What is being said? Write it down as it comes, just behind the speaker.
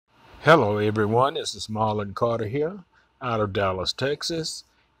Hello everyone, this is Marlon Carter here out of Dallas, Texas.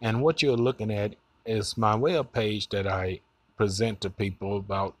 And what you're looking at is my web page that I present to people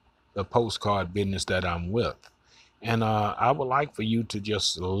about the postcard business that I'm with. And I would like for you to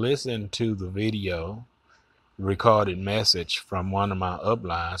just listen to the video recorded message from one of my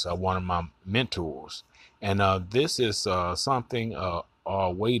uplines or one of my mentors. And this is something,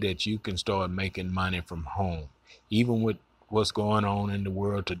 a way that you can start making money from home. Even with what's going on in the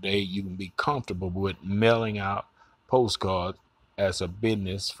world today, you can be comfortable with mailing out postcards as a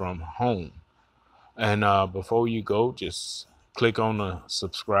business from home. And before you go, just click on the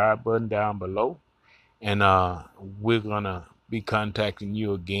subscribe button down below, and we're gonna be contacting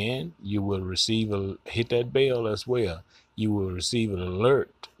you again. You will receive hit that bell as well. You will receive an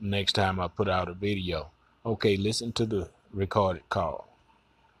alert next time I put out a video. Okay, listen to the recorded call.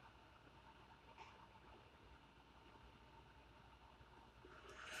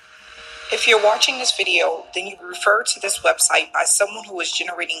 If you're watching this video, then you refer to this website by someone who is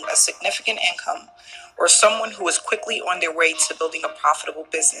generating a significant income or someone who is quickly on their way to building a profitable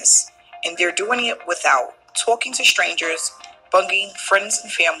business. And they're doing it without talking to strangers, bugging friends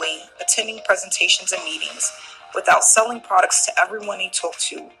and family, attending presentations and meetings, without selling products to everyone they talk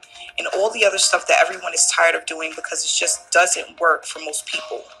to, and all the other stuff that everyone is tired of doing because it just doesn't work for most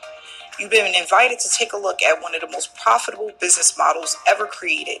people. You've been invited to take a look at one of the most profitable business models ever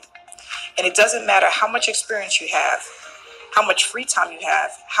created. And it doesn't matter how much experience you have, how much free time you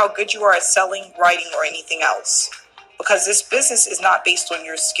have, how good you are at selling, writing, or anything else. Because this business is not based on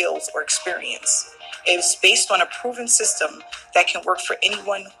your skills or experience. It is based on a proven system that can work for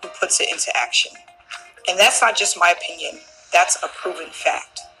anyone who puts it into action. And that's not just my opinion, that's a proven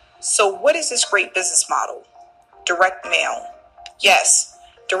fact. So what is this great business model? Direct mail. Yes,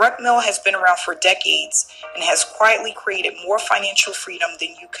 direct mail has been around for decades and has quietly created more financial freedom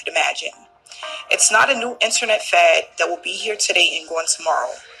than you could imagine. It's not a new internet fad that will be here today and gone tomorrow.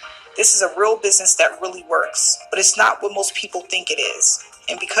 This is a real business that really works, but it's not what most people think it is.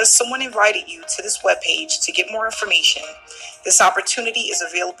 And because someone invited you to this webpage to get more information, this opportunity is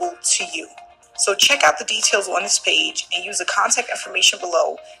available to you. So check out the details on this page and use the contact information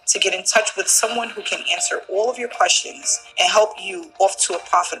below to get in touch with someone who can answer all of your questions and help you off to a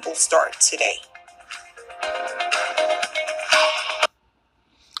profitable start today.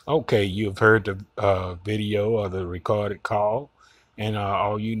 Okay, you've heard the video or the recorded call, and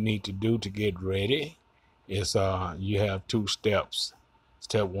all you need to do to get ready is you have two steps.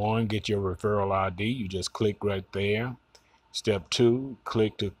 Step one, get your referral ID. You just click right there. Step two,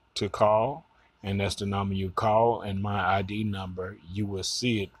 click to call, and that's the number you call, and my ID number. You will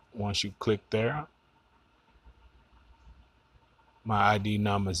see it once you click there. My ID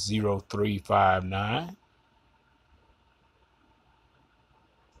number is 0359.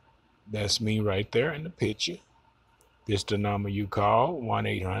 That's me right there in the picture. This the number you call,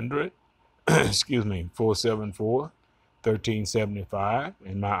 1-800 excuse me, 474-1375,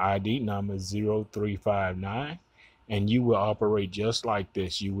 and my ID number is 0359. And you will operate just like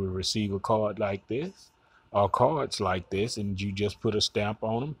this. You will receive a card like this or cards like this, and you just put a stamp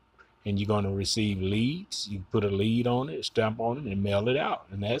on them, and you're going to receive leads. You put a lead on it, stamp on it, and mail it out,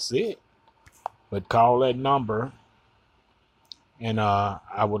 and that's it. But call that number, and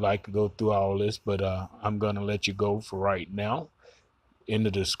I would like to go through all this, but I'm going to let you go for right now. In the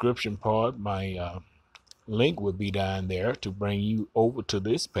description part, my link will be down there to bring you over to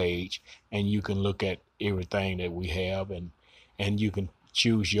this page, and you can look at everything that we have, and you can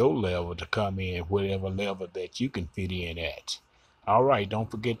choose your level to come in, whatever level that you can fit in at. All right,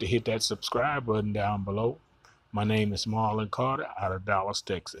 don't forget to hit that subscribe button down below. My name is Marlon Carter out of Dallas,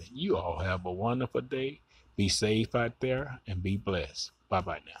 Texas. You all have a wonderful day. Be safe out there and be blessed. Bye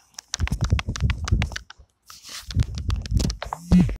bye now.